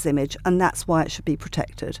made in His image, and that's why it should be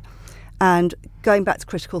protected. And going back to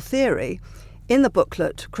critical theory, in the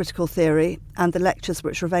booklet Critical Theory and the lectures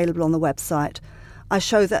which are available on the website, I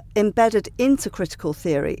show that embedded into critical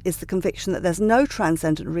theory is the conviction that there's no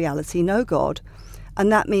transcendent reality, no God, and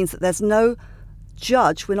that means that there's no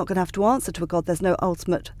judge. We're not going to have to answer to a God. There's no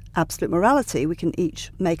ultimate absolute morality. We can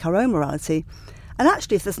each make our own morality. And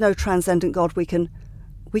actually, if there's no transcendent God, we can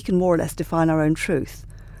more or less define our own truth.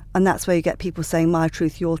 And that's where you get people saying, my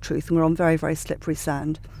truth, your truth, and we're on very, very slippery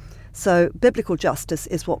sand. So biblical justice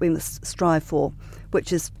is what we must strive for,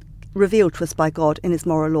 which is revealed to us by God in his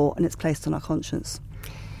moral law, and it's placed on our conscience.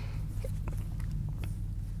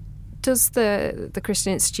 Does the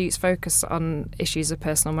Christian Institutes focus on issues of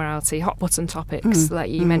personal morality, hot-button topics, like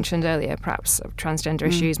you mentioned earlier, perhaps transgender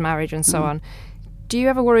issues, marriage and so on? Do you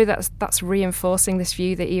ever worry that that's reinforcing this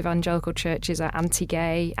view that evangelical churches are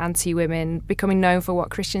anti-gay, anti-women, becoming known for what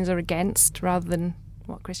Christians are against rather than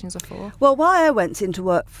what Christians are for? Well, why I went into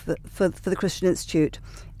work for the Christian Institute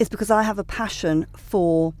is because I have a passion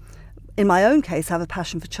for, in my own case, I have a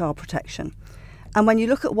passion for child protection. And when you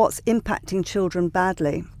look at what's impacting children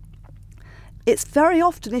badly, it's very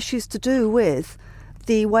often issues to do with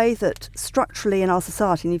the way that structurally in our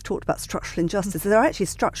society, and you've talked about structural injustice, there are actually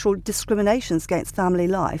structural discriminations against family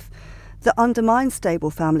life that undermine stable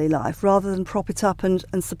family life rather than prop it up and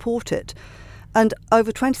support it. And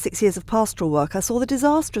over 26 years of pastoral work, I saw the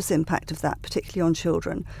disastrous impact of that, particularly on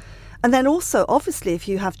children. And then also, obviously, if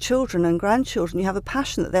you have children and grandchildren, you have a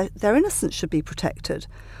passion that their innocence should be protected.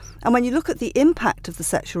 And when you look at the impact of the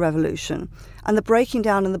sexual revolution and the breaking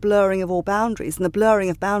down and the blurring of all boundaries, and the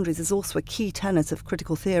blurring of boundaries is also a key tenet of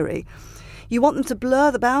critical theory, you want them to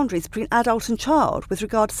blur the boundaries between adult and child with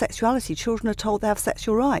regard to sexuality. Children are told they have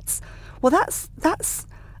sexual rights. Well, that's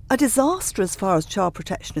a disaster as far as child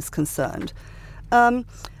protection is concerned. And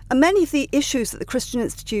many of the issues that the Christian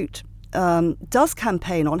Institute does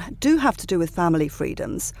campaign on do have to do with family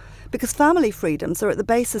freedoms, because family freedoms are at the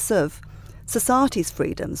basis of society's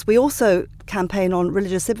freedoms. We also campaign on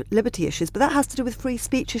religious liberty issues, but that has to do with free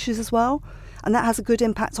speech issues as well, and that has a good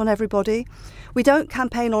impact on everybody. We don't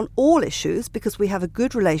campaign on all issues because we have a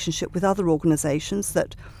good relationship with other organisations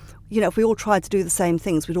that, if we all tried to do the same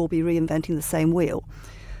things, we'd all be reinventing the same wheel.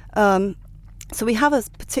 So we have a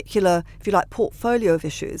particular, if you like, portfolio of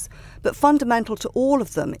issues, but fundamental to all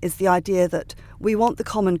of them is the idea that we want the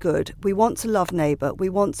common good, we want to love neighbour, we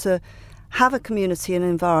want to have a community and an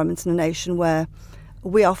environment and a nation where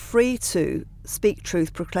we are free to speak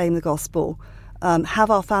truth, proclaim the gospel, have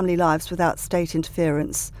our family lives without state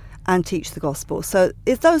interference, and teach the gospel. So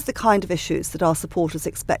those are the kind of issues that our supporters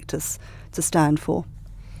expect us to stand for.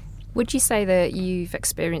 Would you say that you've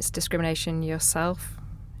experienced discrimination yourself?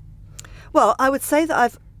 Well, I would say that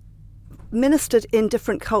I've ministered in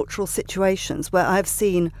different cultural situations where I've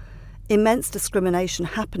seen immense discrimination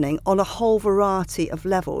happening on a whole variety of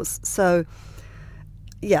levels. So,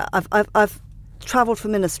 yeah, I've travelled for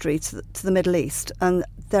ministry to the Middle East, and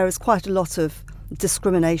there is quite a lot of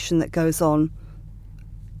discrimination that goes on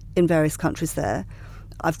in various countries there.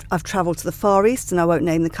 I've travelled to the Far East, and I won't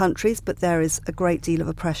name the countries, but there is a great deal of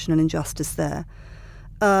oppression and injustice there.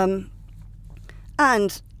 And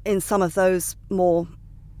in some of those more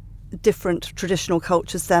different traditional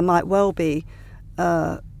cultures, there might well be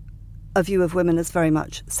a view of women as very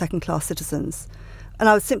much second-class citizens. And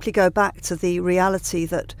I would simply go back to the reality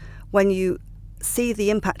that when you see the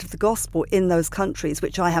impact of the gospel in those countries,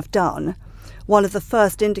 which I have done, one of the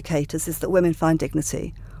first indicators is that women find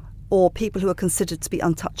dignity, or people who are considered to be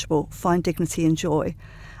untouchable find dignity and joy.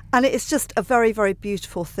 And it's just a very, very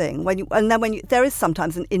beautiful thing. There is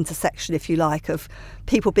sometimes an intersection, if you like, of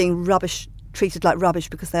people being treated like rubbish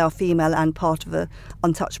because they are female and part of an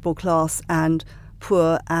untouchable class and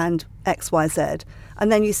poor and XYZ.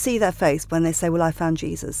 And then you see their face when they say, well, I found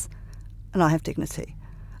Jesus and I have dignity.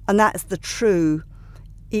 And that is the true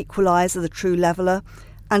equaliser, the true leveller.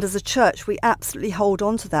 And as a church, we absolutely hold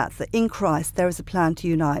on to that in Christ there is a plan to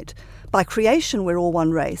unite. By creation, we're all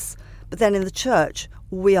one race. But then in the church,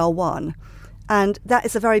 we are one. And that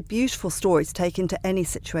is a very beautiful story to take into any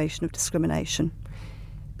situation of discrimination.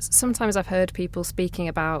 Sometimes I've heard people speaking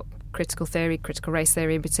about critical theory, critical race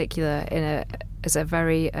theory in particular, as a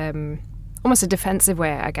very almost a defensive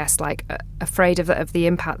way, I guess, like afraid of the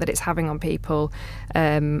impact that it's having on people,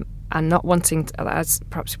 and not wanting to, as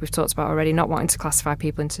perhaps we've talked about already, not wanting to classify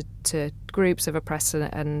people into groups of oppressor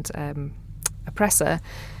and oppressor.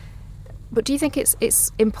 But do you think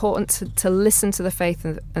it's important to listen to the faith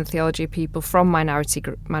and theology of people from minority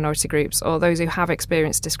groups, or those who have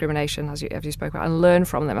experienced discrimination, as you spoke about, and learn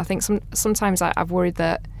from them? I think sometimes I've worried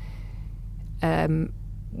that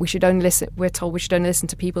we should only listen. We're told we should only listen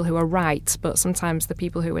to people who are right, but sometimes the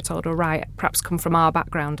people who we're told are right perhaps come from our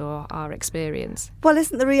background or our experience. Well,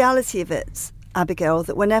 isn't the reality of it, Abigail,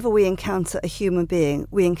 that whenever we encounter a human being,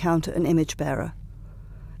 we encounter an image bearer?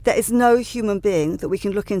 There is no human being that we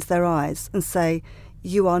can look into their eyes and say,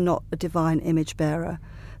 you are not a divine image bearer.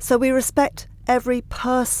 So we respect every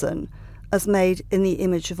person as made in the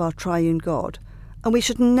image of our triune God, and we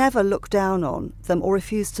should never look down on them or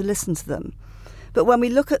refuse to listen to them. But when we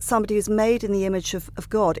look at somebody who's made in the image of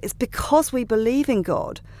God, it's because we believe in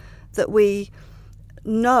God that we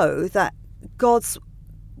know that God's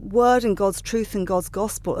word and God's truth and God's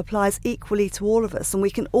gospel applies equally to all of us, and we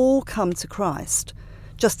can all come to Christ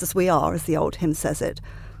just as we are, as the old hymn says it.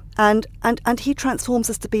 And he transforms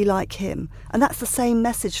us to be like him. And that's the same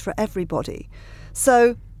message for everybody.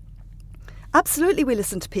 So absolutely we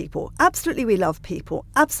listen to people. Absolutely we love people.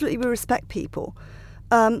 Absolutely we respect people.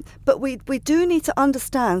 But we do need to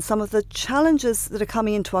understand some of the challenges that are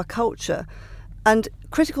coming into our culture. And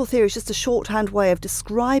critical theory is just a shorthand way of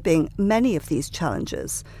describing many of these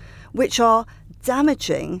challenges, which are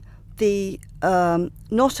damaging the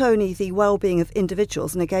not only the well-being of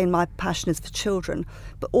individuals, and again my passion is for children,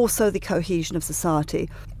 but also the cohesion of society.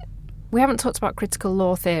 We haven't talked about critical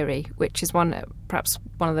law theory, which is perhaps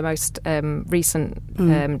one of the most recent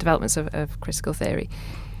developments of critical theory.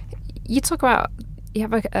 You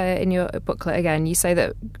have in your booklet again, you say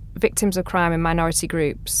that victims of crime in minority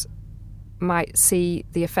groups might see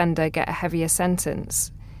the offender get a heavier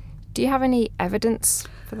sentence. Do you have any evidence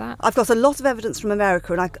for that? I've got a lot of evidence from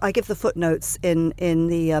America, and I give the footnotes in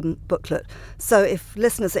the booklet. So if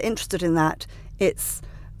listeners are interested in that, it's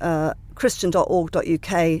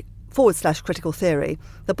christian.org.uk/critical theory.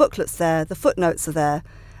 The booklet's there, the footnotes are there,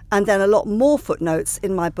 and then a lot more footnotes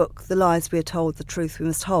in my book, The Lies We Are Told, The Truth We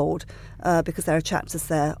Must Hold, because there are chapters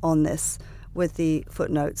there on this with the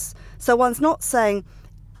footnotes. So one's not saying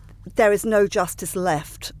there is no justice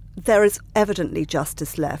left. There is evidently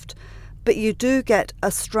justice left. But you do get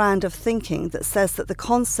a strand of thinking that says that the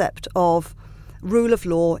concept of rule of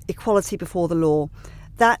law, equality before the law,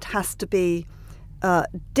 that has to be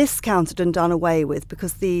discounted and done away with,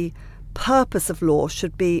 because the purpose of law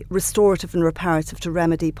should be restorative and reparative to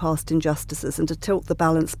remedy past injustices and to tilt the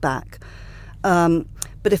balance back. But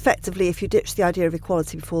effectively, if you ditch the idea of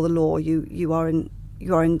equality before the law, you are in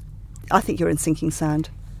I think you're in sinking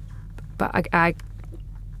sand. But I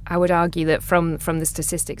would argue that from the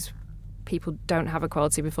statistics, people don't have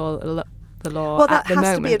equality before the law. Well, that at the has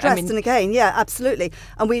moment. to be addressed. And again, yeah, absolutely.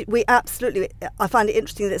 And we absolutely, I find it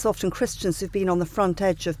interesting that it's often Christians who've been on the front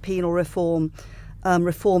edge of penal reform,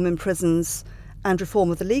 reform in prisons, and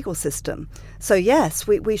reform of the legal system. So yes,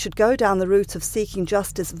 we should go down the route of seeking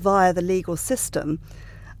justice via the legal system.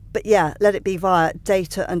 But yeah, let it be via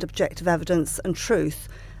data and objective evidence and truth,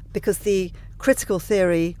 because the critical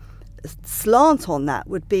theory slant on that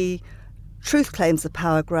would be truth claims are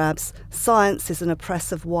power grabs, science is an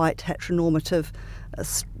oppressive, white, heteronormative,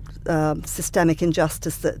 systemic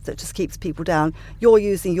injustice that just keeps people down. You're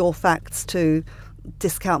using your facts to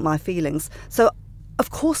discount my feelings. So, of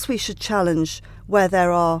course, we should challenge where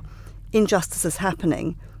there are injustices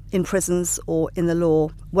happening in prisons or in the law,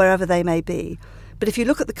 wherever they may be. But if you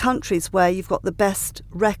look at the countries where you've got the best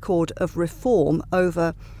record of reform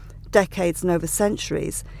over decades and over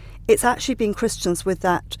centuries, it's actually been Christians with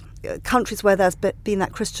that, countries where there's been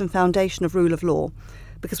that Christian foundation of rule of law,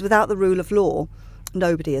 because without the rule of law,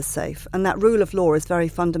 nobody is safe. And that rule of law is very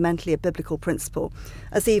fundamentally a biblical principle.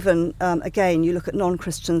 As even, again, you look at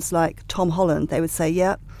non-Christians like Tom Holland, they would say,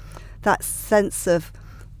 yeah, that sense of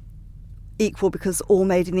equal because all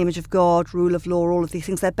made in the image of God, rule of law, all of these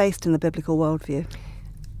things, they're based in the biblical worldview.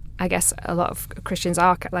 I guess a lot of Christians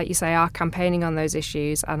are, like you say, are campaigning on those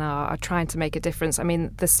issues and are trying to make a difference. I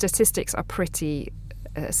mean, the statistics are pretty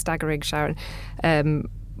staggering, Sharon.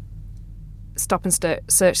 Stop and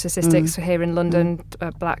search statistics here in London,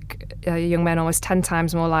 black young men almost 10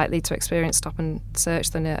 times more likely to experience stop and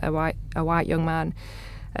search than a white young man.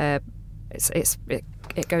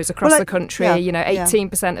 It goes across the country. Yeah,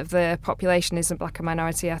 18% of the population isn't black and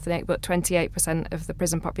minority ethnic, but 28% of the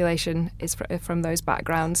prison population is from those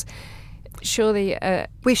backgrounds. Surely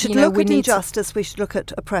we should look at injustice, we should look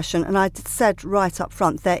at oppression. And I said right up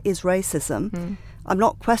front, there is racism. I'm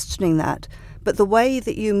not questioning that. But the way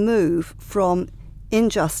that you move from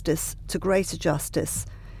injustice to greater justice,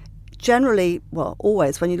 generally, well,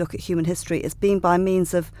 always when you look at human history, it's been by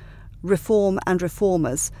means of reform and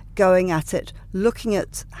reformers going at it, looking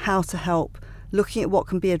at how to help, looking at what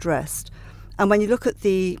can be addressed. And when you look at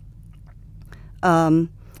the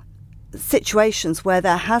situations where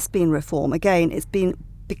there has been reform, again, it's been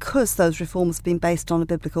because those reforms have been based on a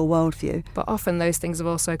biblical worldview. But often those things have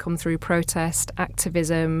also come through protest,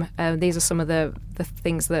 activism. These are some of the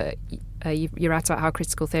things that you write about how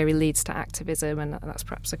critical theory leads to activism, and that's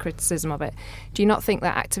perhaps a criticism of it. Do you not think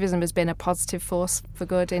that activism has been a positive force for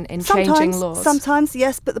good in changing laws? Sometimes,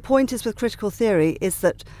 yes, but the point is with critical theory is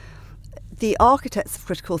that the architects of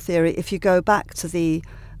critical theory, if you go back to the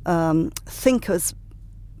thinkers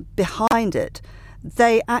behind it,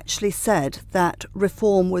 they actually said that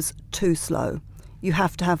reform was too slow. You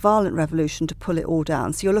have to have violent revolution to pull it all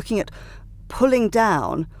down. So you're looking at pulling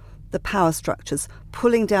down the power structures,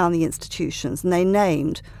 pulling down the institutions, and they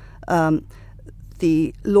named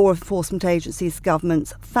the law enforcement agencies,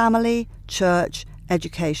 governments, family, church,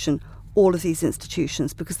 education, all of these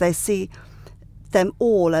institutions, because they see them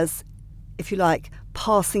all as, if you like,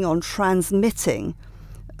 passing on, transmitting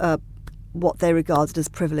what they regarded as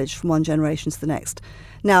privilege from one generation to the next.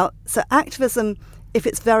 Now, so activism, if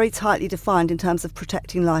it's very tightly defined in terms of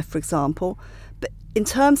protecting life, for example, but in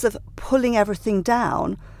terms of pulling everything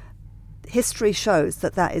down, history shows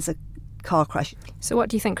that that is a car crash. So what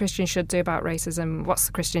do you think Christians should do about racism? What's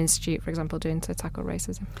the Christian Institute, for example, doing to tackle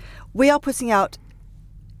racism? We are putting out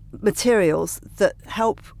materials that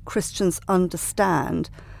help Christians understand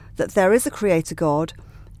that there is a creator God,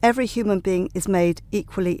 every human being is made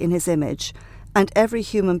equally in his image, and every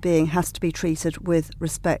human being has to be treated with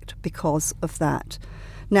respect because of that.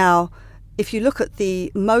 Now, if you look at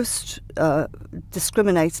the most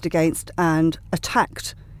discriminated against and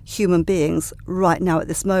attacked human beings right now at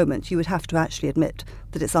this moment, you would have to actually admit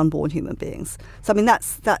that it's unborn human beings. So, I mean,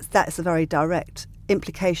 that's a very direct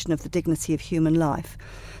implication of the dignity of human life.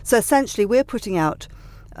 So essentially, we're putting out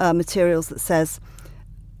materials that says,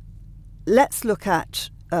 let's look at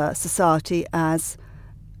society as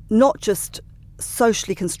not just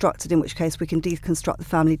socially constructed, in which case we can deconstruct the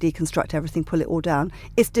family, deconstruct everything, pull it all down.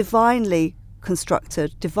 It's divinely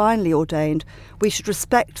constructed, divinely ordained. We should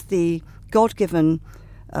respect the God-given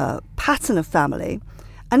pattern of family.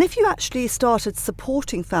 And if you actually started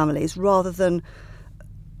supporting families rather than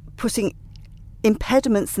putting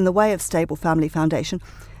impediments in the way of stable family foundation,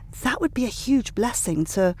 that would be a huge blessing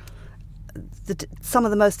to some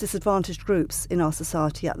of the most disadvantaged groups in our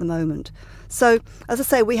society at the moment. So, as I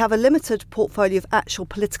say, we have a limited portfolio of actual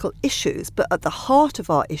political issues, but at the heart of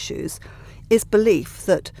our issues is belief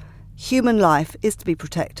that human life is to be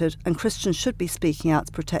protected, and Christians should be speaking out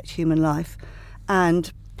to protect human life,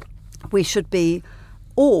 and we should be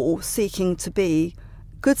all seeking to be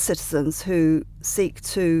good citizens who seek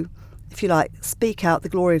to, if you like, speak out the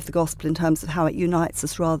glory of the gospel in terms of how it unites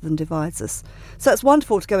us rather than divides us. So it's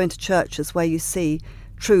wonderful to go into churches where you see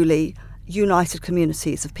truly united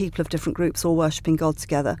communities of people of different groups all worshipping God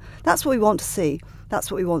together. That's what we want to see. That's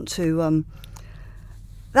what we want to.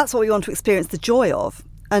 That's what we want to experience the joy of.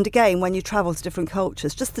 And again, when you travel to different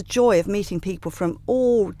cultures, just the joy of meeting people from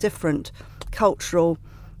all different cultural,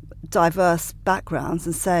 diverse backgrounds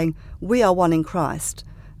and saying, we are one in Christ,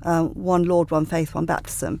 one Lord, one faith, one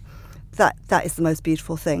baptism. That is the most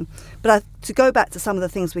beautiful thing. But to go back to some of the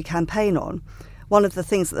things we campaign on, one of the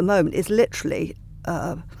things at the moment is literally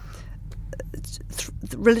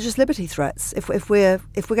religious liberty threats. If we're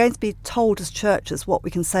going to be told as churches what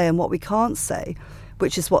we can say and what we can't say,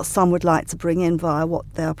 which is what some would like to bring in via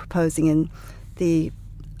what they are proposing in the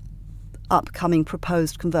upcoming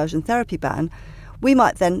proposed conversion therapy ban, we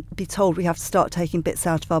might then be told we have to start taking bits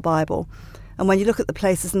out of our Bible. And when you look at the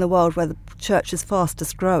places in the world where the church is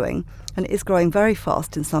fastest growing, and it is growing very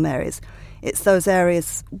fast in some areas, it's those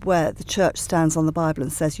areas where the church stands on the Bible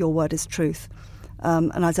and says, your word is truth.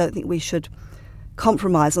 And I don't think we should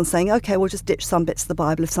compromise on saying, OK, we'll just ditch some bits of the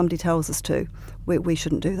Bible if somebody tells us to. We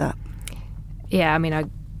shouldn't do that. Yeah, I mean,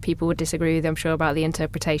 people would disagree with you, I'm sure, about the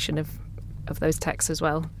interpretation of those texts as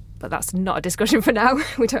well. But that's not a discussion for now.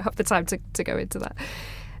 We don't have the time to go into that.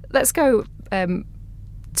 Let's go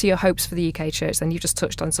to your hopes for the UK church. Then you've just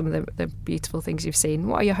touched on some of the beautiful things you've seen.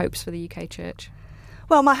 What are your hopes for the UK church?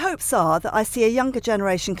 Well, my hopes are that I see a younger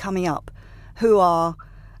generation coming up who love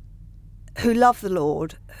the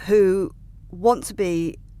Lord, who want to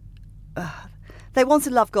be, they want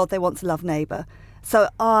to love God, they want to love neighbour. So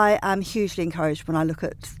I am hugely encouraged when I look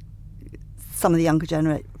at some of the younger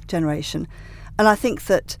generation. And I think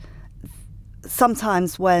that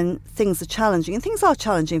sometimes when things are challenging, and things are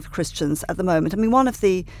challenging for Christians at the moment, I mean, one of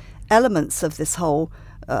the elements of this whole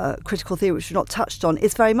critical theory, which we've not touched on,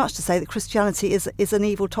 is very much to say that Christianity is an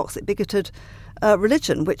evil, toxic, bigoted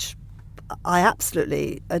religion, which I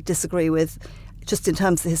absolutely disagree with just in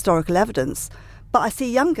terms of the historical evidence. But I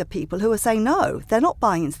see younger people who are saying, no, they're not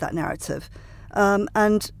buying into that narrative.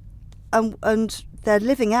 And they're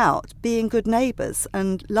living out being good neighbours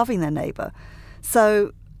and loving their neighbour.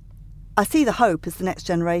 So I see the hope as the next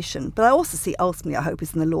generation, but I also see ultimately our hope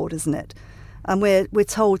is in the Lord, isn't it? And we're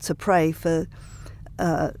told to pray for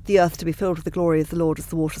the earth to be filled with the glory of the Lord as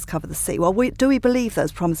the waters cover the sea. Well, do we believe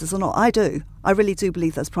those promises or not? I do. I really do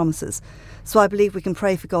believe those promises. So I believe we can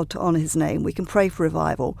pray for God to honour his name. We can pray for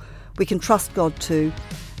revival. We can trust God to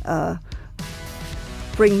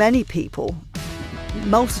bring many people,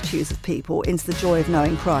 multitudes of people, into the joy of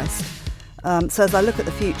knowing Christ. So as I look at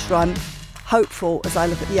the future, I'm hopeful as I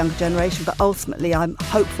look at the younger generation, but ultimately I'm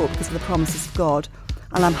hopeful because of the promises of God,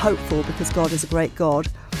 and I'm hopeful because God is a great God,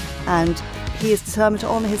 and he is determined to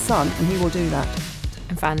honour his Son, and he will do that.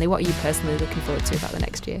 And finally, what are you personally looking forward to about the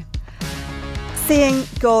next year? Seeing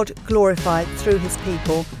God glorified through his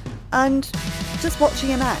people and just watching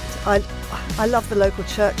him act. I love the local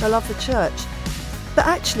church, I love the church. But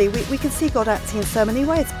actually, we can see God acting in so many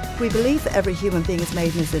ways. We believe that every human being is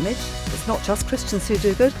made in his image. It's not just Christians who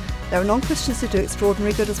do good. There are non-Christians who do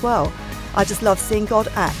extraordinary good as well. I just love seeing God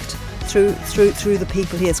act through the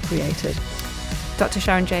people he has created. Dr.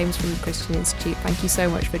 Sharon James from the Christian Institute, thank you so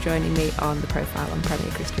much for joining me on The Profile on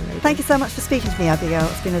Premier Christian Radio. Thank you so much for speaking to me, Abigail.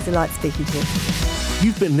 It's been a delight speaking to you.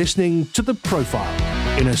 You've been listening to The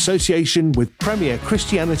Profile in association with Premier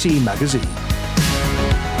Christianity Magazine.